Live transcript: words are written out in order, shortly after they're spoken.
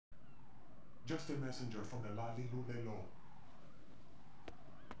Just a messenger from the Lalilulelo.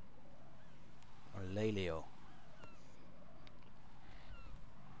 Or Lelio.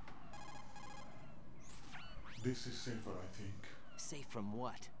 This is safer, I think. Safe from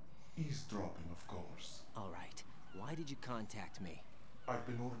what? Eavesdropping, of course. Alright, why did you contact me? I've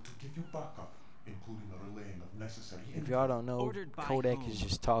been ordered to give you backup, including the relaying of necessary If y'all don't know, Ordered by Kodak whom? is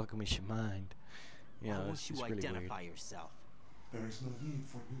just talking with your mind. You Why know, won't it's you really identify weird. yourself? There is no need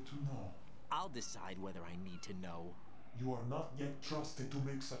for you to know. I'll decide whether I need to know. You are not yet trusted to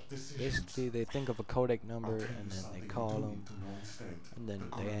make such decisions. Basically, they think of a Kodak number I'll tell you and then they something call you do them, need to know instead. and then The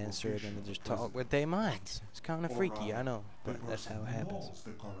they current answer it, and location they of just the talk president. with their minds. It's kind of Or freaky, I rather, know, the but that's how it person who happens. knows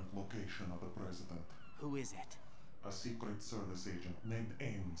the current location of the president. Who is it? A Secret Service agent named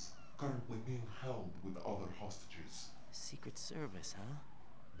Ames, currently being held with other hostages. Secret Service, huh?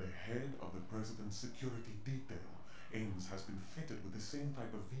 The head of the president's security detail, Ames, has been fitted with the same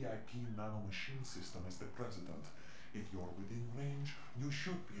type of VIP nanomachine system as the president. If you're within range, you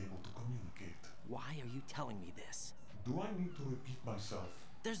should be able to communicate. Why are you telling me this? Do I need to repeat myself?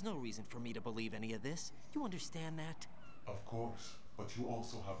 There's no reason for me to believe any of this. You understand that? Of course, but you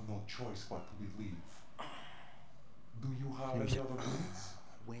also have no choice but to believe. Do you have any other needs?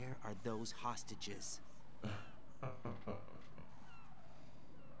 Where are those hostages?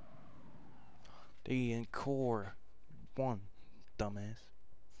 The in core 1, dumbass.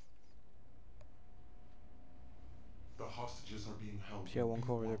 The hostages are being held Shell in 1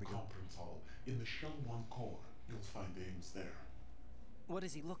 core, there B1 we go. conference hall. In the Shell 1 core, you'll find Ames there. What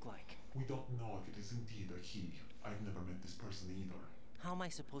does he look like? We don't know if it is indeed a he. I've never met this person either. How am I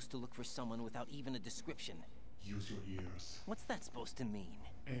supposed to look for someone without even a description? Use your ears. What's that supposed to mean?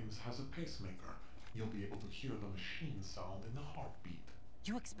 Ames has a pacemaker. You'll be able to hear the machine sound in the heartbeat.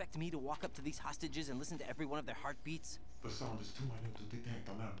 You expect me to walk up to these hostages and listen to every one of their heartbeats? The sound is too minute to detect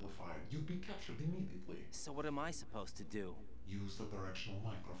and amplify. You'd be captured immediately. So what am I supposed to do? Use the directional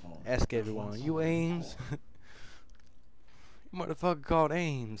microphone. Ask There's everyone, one you somewhere in the Ames? core. Motherfucker called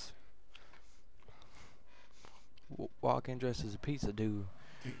Ames. Walk in dressed as a pizza dude.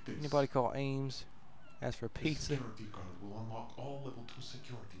 Take this. Anybody call Ames? Ask for The pizza. security card will unlock all level 2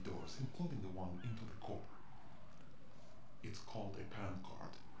 security doors, including the one into the core. It's called a PAN card.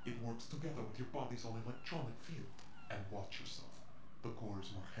 It works together with your body's own electronic field. And watch yourself. The core is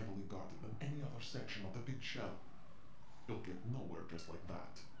more heavily guarded than any other section of the big shell. You'll get nowhere just like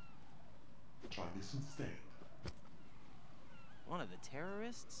that. Try this instead. One of the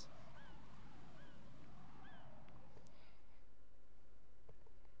terrorists?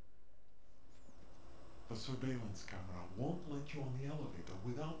 The surveillance camera won't let you on the elevator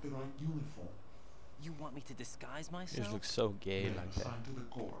without the right uniform. You want me to disguise It myself? just looks so gay Men like that. assigned to the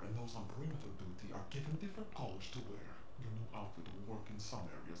core and those on perimeter duty are given different colors to wear. Your new outfit will work in some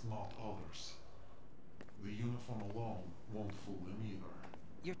areas, not others. The uniform alone won't fool them either.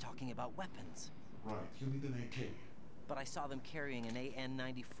 You're talking about weapons. Right, you need an AK. But I saw them carrying an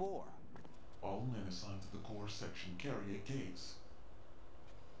AN-94. All men assigned to the core section carry AKs.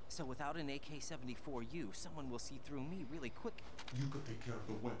 So without an AK-74U, someone will see through me really quick. You could take care of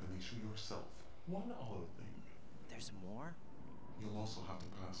the weapon issue yourself. One other thing. There's more? You'll also have to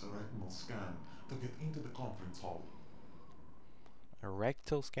pass a retinal scan to get into the conference hall. A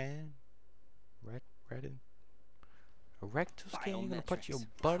rectal scan? A rectal scan? You're gonna put your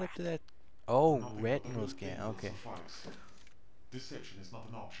Biometrics. butt up to that? Oh, Nothing but the retinal real scan. thing will Okay. suffice. Deception is not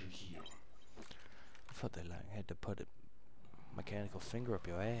an option here. I thought they like had to put a mechanical finger up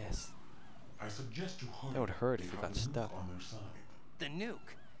your ass. I suggest you hurry. That would hurt They if you have got a nuke stuck. on their side. The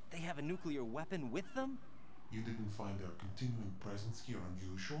nuke! They have a nuclear weapon with them? You didn't find their continuing presence here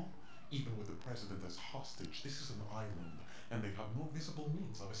unusual? Even with the president as hostage, this is an island, and they have no visible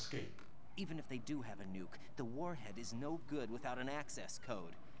means of escape. Even if they do have a nuke, the warhead is no good without an access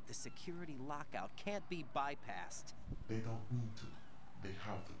code. The security lockout can't be bypassed. They don't need to. They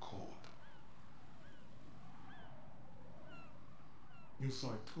have the code. You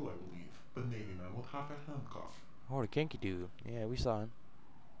saw it too, I believe. The Navy man with half a handcuff. Oh, the kinky dude. Yeah, we saw him.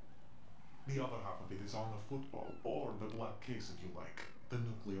 The other half of it is on the football, or the black case if you like. The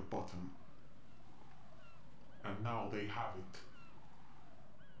nuclear button. And now they have it.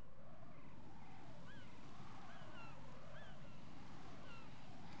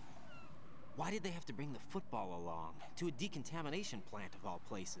 Why did they have to bring the football along? To a decontamination plant of all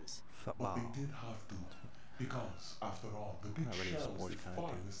places. But Football. they did have to. Because, after all, the big Not really a shell is sports the kind of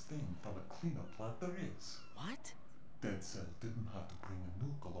dude. farthest thing from a cleanup plant there is. What? Dead Cell didn't have to bring a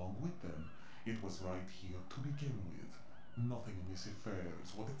nuke along with them. It was right here to begin with. Nothing in this affair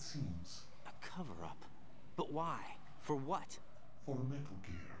is what it seems. A cover-up. But why? For what? For Metal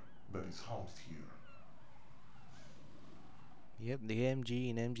Gear, that is housed here. Yep, the MG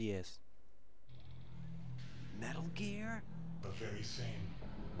and MGS. Metal Gear? The very same.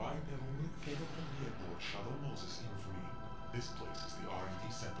 Bipedal mid-capable vehicle of Shadow Moses Infamy. This place is the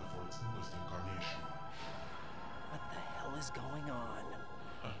R&D center for its newest incarnation. What the hell is going on?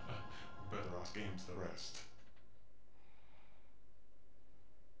 Better ask Ames the rest.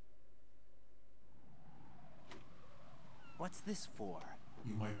 What's this for?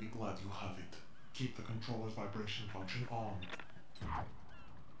 You might be glad you have it. Keep the controller's vibration function on.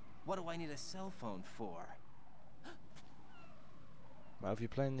 What do I need a cell phone for? Well, if you're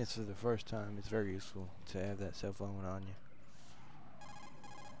playing this for the first time, it's very useful to have that cell phone on you.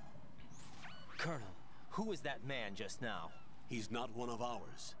 Colonel, who was that man just now? He's not one of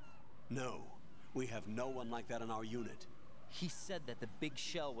ours. No, we have no one like that in our unit. He said that the big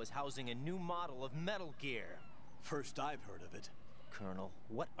shell was housing a new model of Metal Gear. First I've heard of it. Colonel,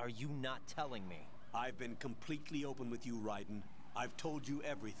 what are you not telling me? I've been completely open with you, Raiden. I've told you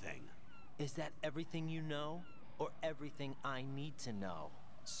everything. Is that everything you know? Or everything I need to know?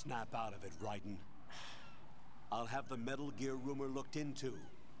 Snap out of it, Raiden. I'll have the Metal Gear rumor looked into.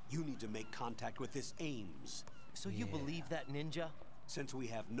 You need to make contact with this Ames. So you believe that, Ninja? Since we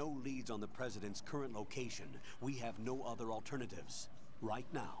have no leads on the President's current location, we have no other alternatives. Right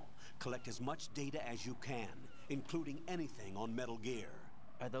now, collect as much data as you can, including anything on Metal Gear.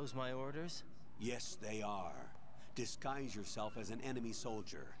 Are those my orders? Yes, they are. Disguise yourself as an enemy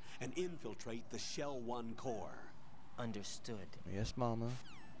soldier and infiltrate the Shell 1 core. Understood. Yes, Mama.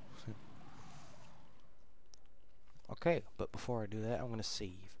 Okay, but before I do that, I'm gonna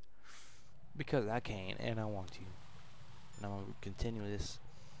save. Because I can, and I want to. And I'm gonna continue this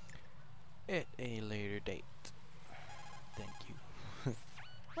at a later date. Thank you.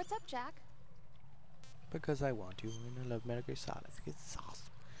 What's up, Jack? Because I want to, and I love Metal Gear Solid. It's awesome.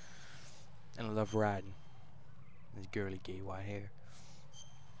 And I love riding. This girly gay white hair.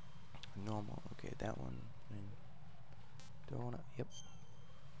 Normal. Okay, that one. And Dounut. Yep.